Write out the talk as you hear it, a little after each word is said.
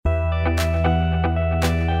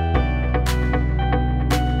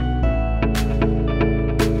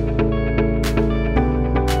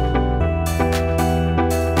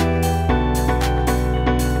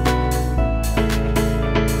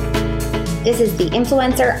This is the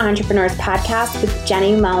Influencer Entrepreneurs Podcast with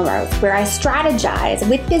Jenny Melrose, where I strategize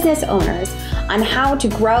with business owners on how to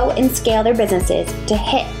grow and scale their businesses to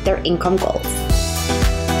hit their income goals.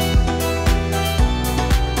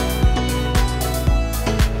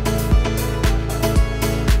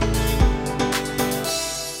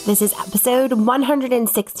 This is episode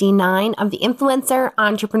 169 of the Influencer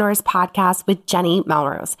Entrepreneurs Podcast with Jenny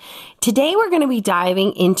Melrose. Today, we're going to be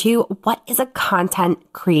diving into what is a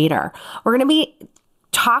content creator. We're going to be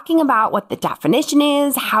talking about what the definition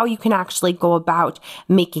is, how you can actually go about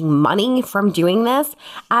making money from doing this,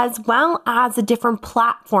 as well as the different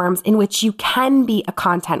platforms in which you can be a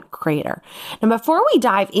content creator. Now, before we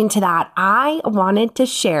dive into that, I wanted to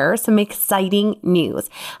share some exciting news.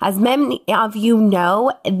 As many of you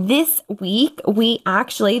know, this week,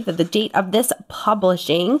 the date of this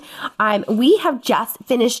publishing, we have just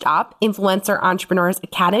finished up Influencer Entrepreneurs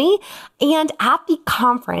Academy. And at the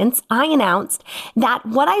conference, I announced that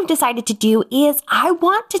what I've decided to do is I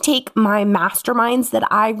want to take my masterminds that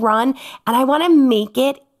I run and I want to make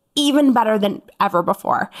it even better than ever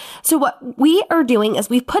before. So what we are doing is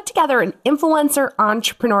we've put together an Influencer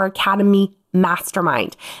Entrepreneur Academy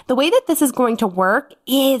mastermind. The way that this is going to work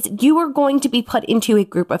is you are going to be put into a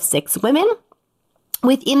group of 6 women.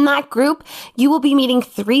 Within that group, you will be meeting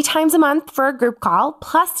 3 times a month for a group call,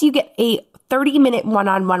 plus you get a 30-minute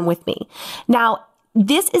one-on-one with me. Now,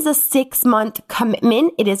 this is a 6-month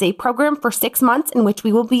commitment. It is a program for 6 months in which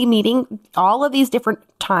we will be meeting all of these different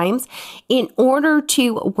times in order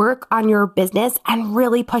to work on your business and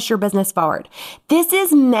really push your business forward. This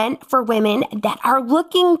is meant for women that are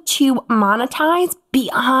looking to monetize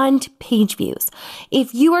beyond page views.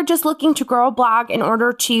 If you are just looking to grow a blog in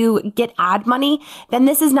order to get ad money, then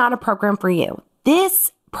this is not a program for you.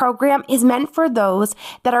 This program is meant for those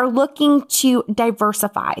that are looking to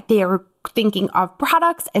diversify. They are thinking of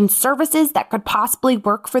products and services that could possibly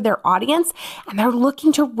work for their audience, and they're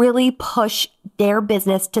looking to really push their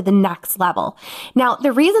business to the next level. Now,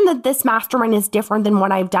 the reason that this mastermind is different than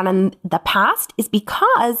what I've done in the past is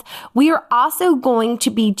because we are also going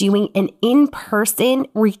to be doing an in-person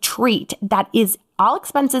retreat that is all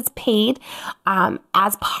expenses paid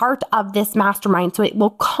as part of this mastermind. So it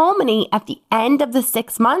will culminate at the end of the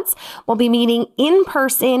 6 months. We'll be meeting in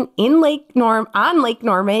person on Lake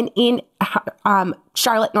Norman in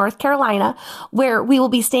Charlotte, North Carolina, where we will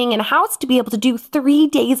be staying in a house to be able to do 3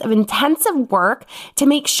 days of intensive work to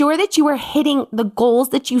make sure that you are hitting the goals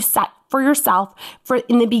that you set for yourself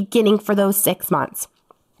in the beginning for those 6 months.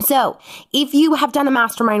 So if you have done a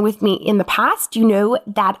mastermind with me in the past, you know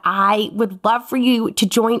that I would love for you to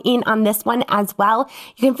join in on this one as well.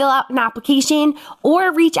 You can fill out an application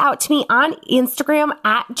or reach out to me on Instagram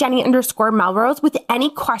at Jenny_Melrose with any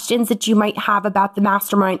questions that you might have about the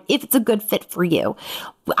mastermind, if it's a good fit for you.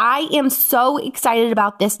 I am so excited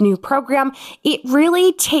about this new program. It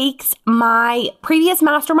really takes my previous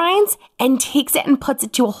masterminds and takes it and puts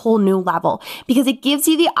it to a whole new level because it gives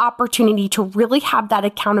you the opportunity to really have that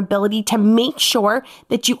accountability to make sure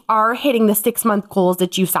that you are hitting the 6-month goals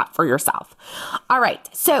that you set for yourself. All right,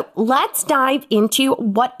 so let's dive into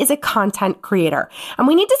what is a content creator. And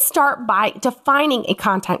we need to start by defining a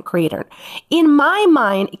content creator. In my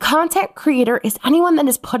mind, a content creator is anyone that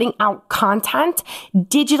is putting out content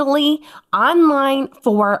digitally online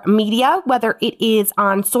for media, whether it is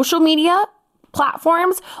on social media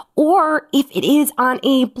platforms or if it is on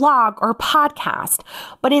a blog or podcast.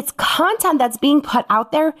 But it's content that's being put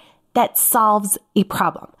out there that solves a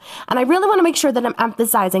problem. And I really want to make sure that I'm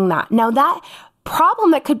emphasizing that. Now, that problem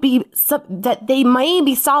that could be that they may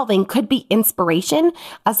be solving could be inspiration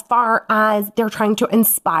as far as they're trying to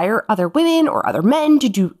inspire other women or other men to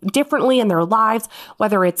do differently in their lives,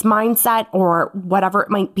 whether it's mindset or whatever it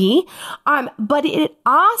might be. But it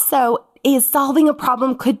also is solving a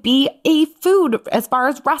problem, could be a food as far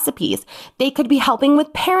as recipes. They could be helping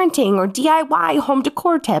with parenting or DIY home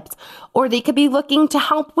decor tips, or they could be looking to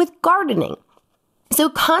help with gardening. So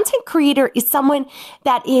content creator is someone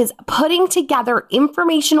that is putting together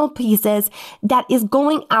informational pieces that is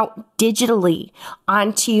going out digitally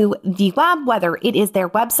onto the web, whether it is their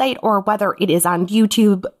website or whether it is on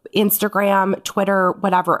YouTube, Instagram, Twitter,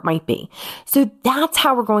 whatever it might be. So that's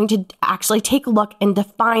how we're going to actually take a look and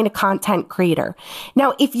define a content creator.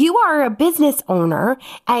 Now, if you are a business owner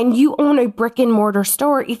and you own a brick and mortar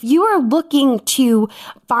store, if you are looking to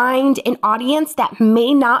find an audience that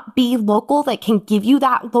may not be local, that can give you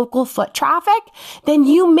that local foot traffic, then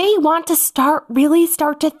you may want to start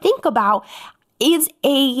to think about, is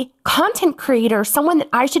a content creator someone that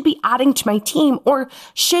I should be adding to my team, or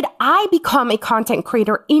should I become a content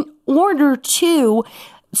creator in order to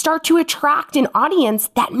start to attract an audience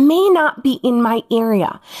that may not be in my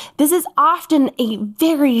area. This is often a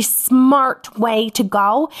very smart way to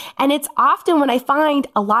go. And it's often when I find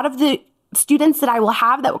a lot of the students that I will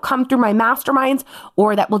have that will come through my masterminds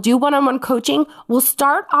or that will do one-on-one coaching will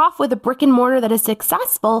start off with a brick and mortar that is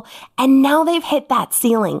successful, and now they've hit that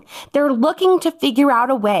ceiling. They're looking to figure out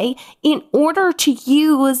a way in order to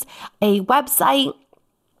use a website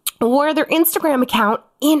or their Instagram account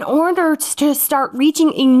in order to start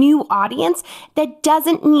reaching a new audience that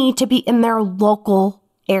doesn't need to be in their local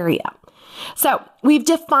area. So we've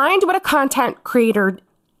defined what a content creator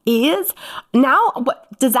is. Now, what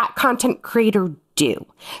does that content creator do?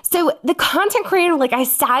 So the content creator, like I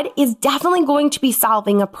said, is definitely going to be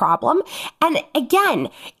solving a problem. And again,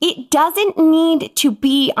 it doesn't need to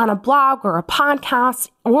be on a blog or a podcast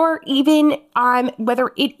or even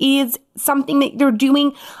whether it is something that you're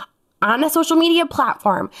doing on a social media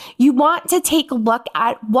platform. You want to take a look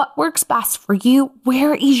at what works best for you.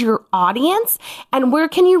 Where is your audience? And where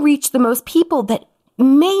can you reach the most people that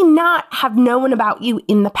may not have known about you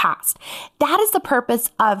in the past? That is the purpose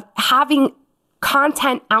of having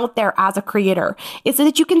content out there as a creator, is so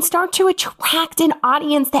that you can start to attract an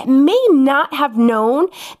audience that may not have known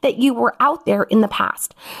that you were out there in the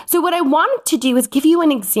past. So what I wanted to do is give you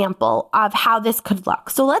an example of how this could look.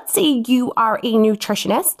 So let's say you are a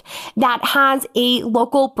nutritionist that has a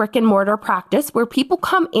local brick and mortar practice where people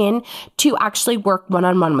come in to actually work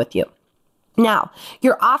one-on-one with you. Now,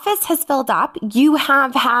 your office has filled up. You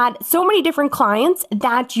have had so many different clients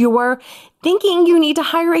that you're thinking you need to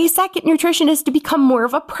hire a second nutritionist to become more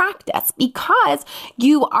of a practice because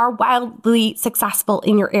you are wildly successful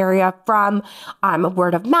in your area from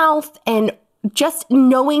word of mouth and just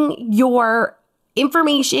knowing your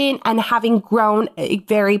information and having grown a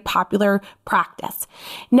very popular practice.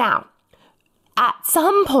 Now, at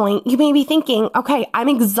some point, you may be thinking, okay, I'm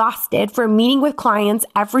exhausted from meeting with clients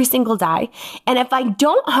every single day. And if I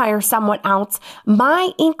don't hire someone else,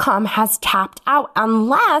 my income has tapped out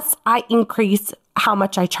unless I increase how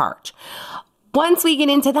much I charge. Once we get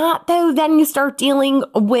into that, though, then you start dealing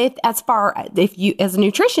with, as far if you, as a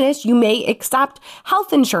nutritionist, you may accept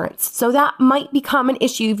health insurance. So that might become an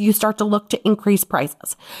issue if you start to look to increase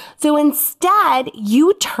prices. So instead,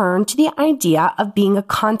 you turn to the idea of being a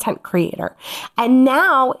content creator. And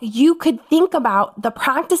now you could think about the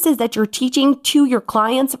practices that you're teaching to your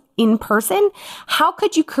clients in person. How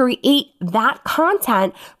could you create that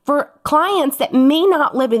content for clients that may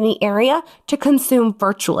not live in the area to consume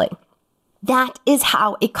virtually? That is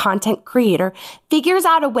how a content creator figures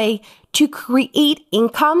out a way to create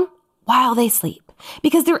income while they sleep,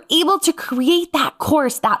 because they're able to create that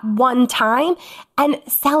course that one time and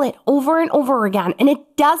sell it over and over again. And it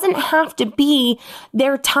doesn't have to be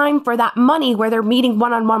their time for that money where they're meeting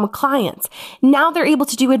one-on-one with clients. Now they're able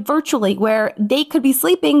to do it virtually where they could be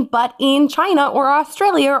sleeping, but in China or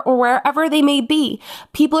Australia or wherever they may be,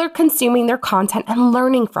 people are consuming their content and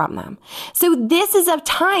learning from them. So this is a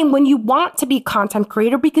time when you want to be a content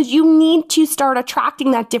creator because you need to start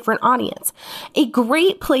attracting that different audience. A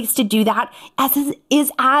great place to do that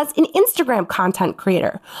is as an Instagram content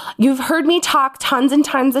creator. You've heard me talk tons and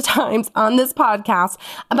tons of times on this podcast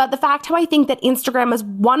about the fact how I think that Instagram is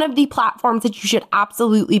one of the platforms that you should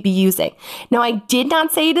absolutely be using. Now, I did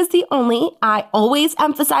not say it is the only. I always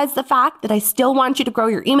emphasize the fact that I still want you to grow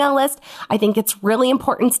your email list. I think it's really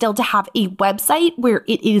important still to have a website where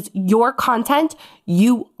it is your content,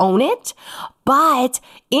 you own it. But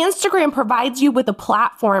Instagram provides you with a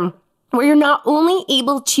platform where you're not only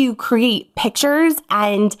able to create pictures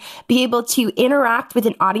and be able to interact with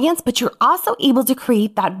an audience, but you're also able to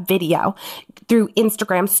create that video through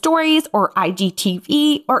Instagram stories or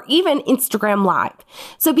IGTV or even Instagram Live.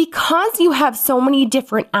 So because you have so many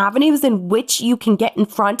different avenues in which you can get in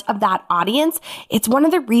front of that audience, it's one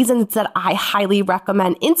of the reasons that I highly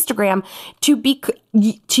recommend Instagram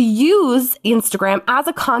to use Instagram as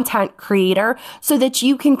a content creator so that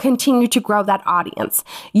you can continue to grow that audience.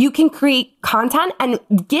 You can create content and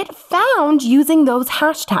get found using those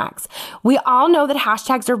hashtags. We all know that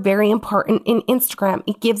hashtags are very important in Instagram.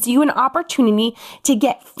 It gives you an opportunity to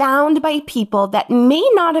get found by people that may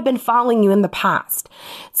not have been following you in the past.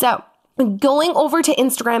 So going over to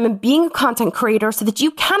Instagram and being a content creator so that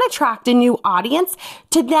you can attract a new audience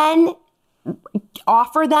to then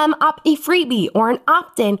offer them up a freebie or an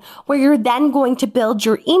opt-in where you're then going to build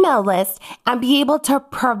your email list and be able to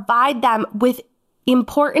provide them with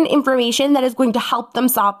important information that is going to help them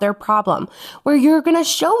solve their problem, where you're going to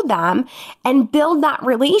show them and build that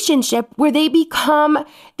relationship where they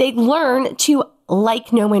learn to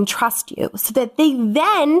like, know, and trust you so that they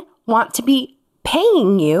then want to be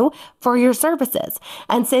paying you for your services.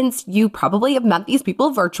 And since you probably have met these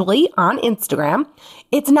people virtually on Instagram,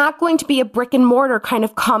 it's not going to be a brick and mortar kind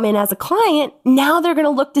of come in as a client. Now they're going to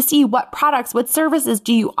look to see what products, what services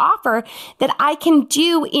do you offer that I can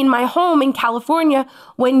do in my home in California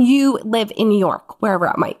when you live in New York, wherever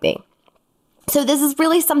it might be. So this is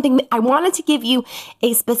really something that I wanted to give you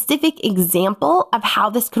a specific example of how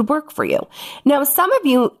this could work for you. Now, some of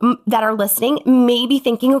you that are listening may be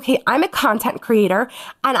thinking, okay, I'm a content creator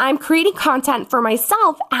and I'm creating content for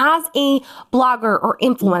myself as a blogger or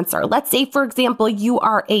influencer. Let's say, for example, you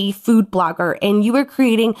are a food blogger and you are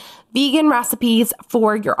creating vegan recipes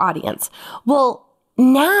for your audience. Well,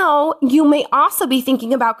 now you may also be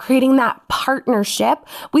thinking about creating that partnership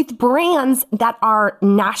with brands that are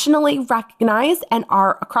nationally recognized and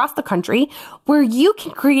are across the country where you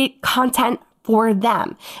can create content for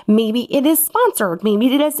them. Maybe it is sponsored.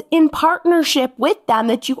 Maybe it is in partnership with them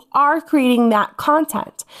that you are creating that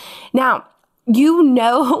content. Now, you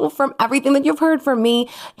know from everything that you've heard from me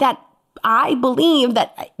that I believe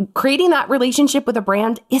that creating that relationship with a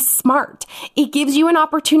brand is smart. It gives you an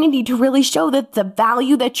opportunity to really show that the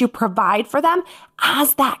value that you provide for them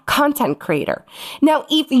as that content creator. Now,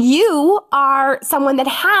 if you are someone that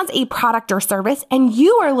has a product or service and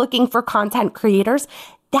you are looking for content creators,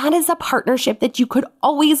 that is a partnership that you could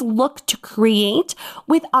always look to create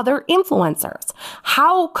with other influencers.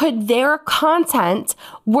 How could their content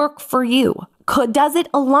work for you? Does it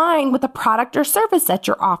align with the product or service that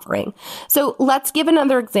you're offering? So let's give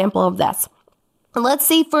another example of this. Let's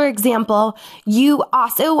say, for example, you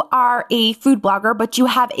also are a food blogger, but you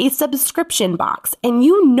have a subscription box, and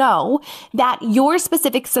you know that your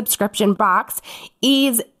specific subscription box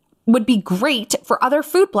would be great for other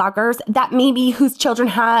food bloggers that maybe whose children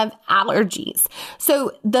have allergies.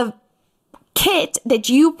 So the kit that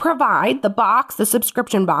you provide, the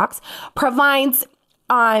subscription box, provides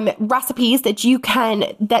recipes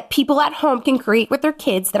that people at home can create with their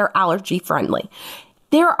kids that are allergy friendly.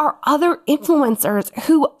 There are other influencers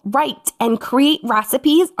who write and create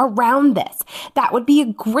recipes around this. That would be a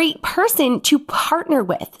great person to partner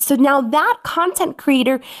with. So now that content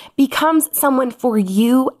creator becomes someone for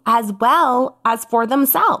you as well as for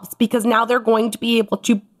themselves, because now they're going to be able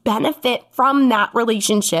to benefit from that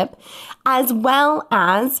relationship as well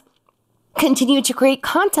as continue to create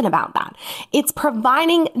content about that. It's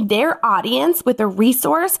providing their audience with a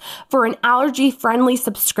resource for an allergy-friendly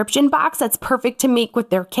subscription box that's perfect to make with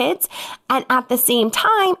their kids. And at the same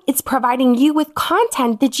time, it's providing you with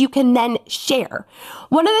content that you can then share.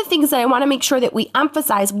 One of the things that I want to make sure that we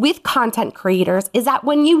emphasize with content creators is that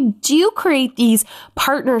when you do create these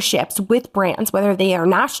partnerships with brands, whether they are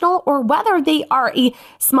national or whether they are a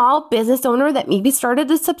small business owner that maybe started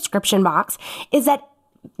a subscription box, is that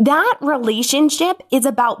relationship is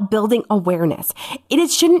about building awareness. It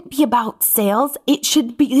shouldn't be about sales. It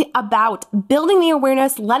should be about building the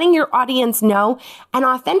awareness, letting your audience know, and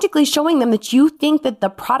authentically showing them that you think that the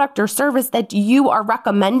product or service that you are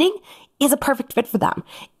recommending is a perfect fit for them.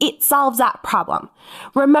 It solves that problem.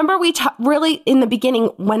 Remember, really in the beginning,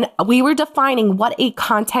 when we were defining what a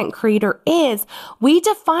content creator is, we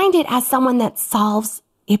defined it as someone that solves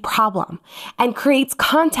a problem and creates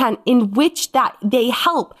content in which that they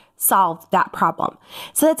help solve that problem.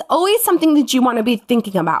 So that's always something that you want to be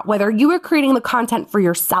thinking about, whether you are creating the content for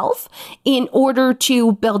yourself in order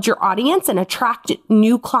to build your audience and attract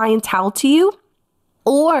new clientele to you,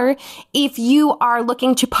 or if you are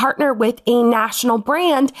looking to partner with a national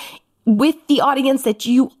brand with the audience that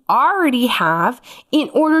you already have in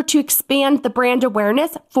order to expand the brand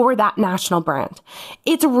awareness for that national brand.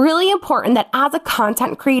 It's really important that as a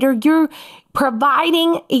content creator, you're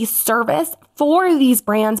providing a service for these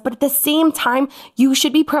brands, but at the same time, you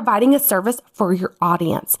should be providing a service for your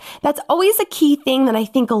audience. That's always a key thing that I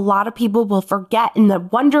think a lot of people will forget and then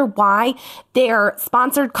wonder why their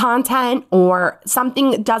sponsored content or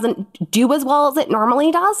something doesn't do as well as it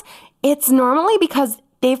normally does. It's normally because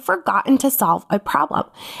they've forgotten to solve a problem.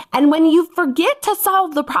 And when you forget to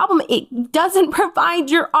solve the problem, it doesn't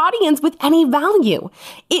provide your audience with any value.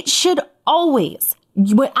 It should always,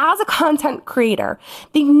 as a content creator,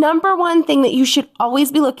 the number one thing that you should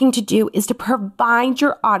always be looking to do is to provide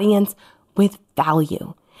your audience with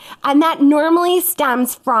value. And that normally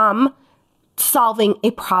stems from solving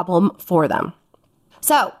a problem for them.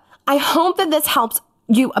 So I hope that this helps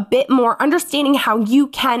you a bit more understanding how you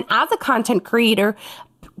can, as a content creator,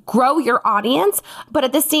 grow your audience, but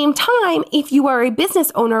at the same time, if you are a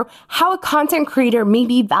business owner, how a content creator may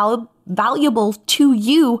be valuable to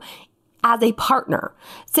you as a partner.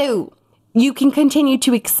 So you can continue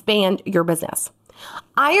to expand your business.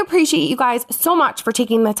 I appreciate you guys so much for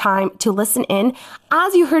taking the time to listen in.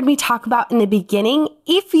 As you heard me talk about in the beginning,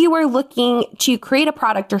 if you are looking to create a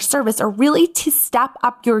product or service or really to step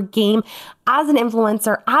up your game as an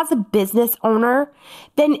influencer, as a business owner,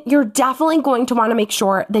 then you're definitely going to want to make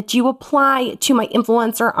sure that you apply to my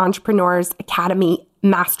Influencer Entrepreneurs Academy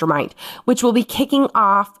Mastermind, which will be kicking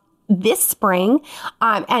off this spring,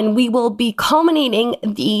 and we will be culminating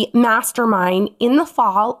the mastermind in the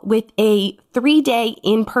fall with a 3-day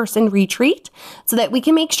in-person retreat so that we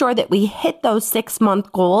can make sure that we hit those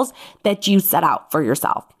 6-month goals that you set out for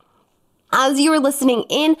yourself. As you are listening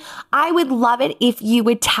in, I would love it if you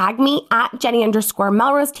would tag me at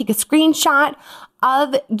Jenny_Melrose, take a screenshot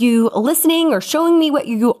of you listening or showing me what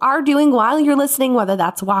you are doing while you're listening, whether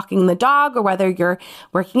that's walking the dog or whether you're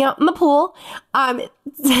working out in the pool.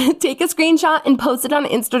 Take a screenshot and post it on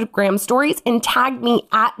Instagram stories and tag me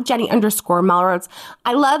at Jenny_Melrose.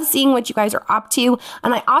 I love seeing what you guys are up to.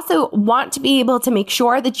 And I also want to be able to make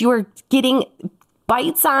sure that you are getting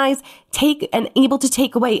bite-sized, able to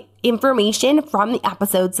take away information from the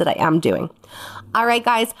episodes that I am doing. All right,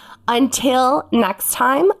 guys, until next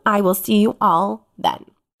time, I will see you all then.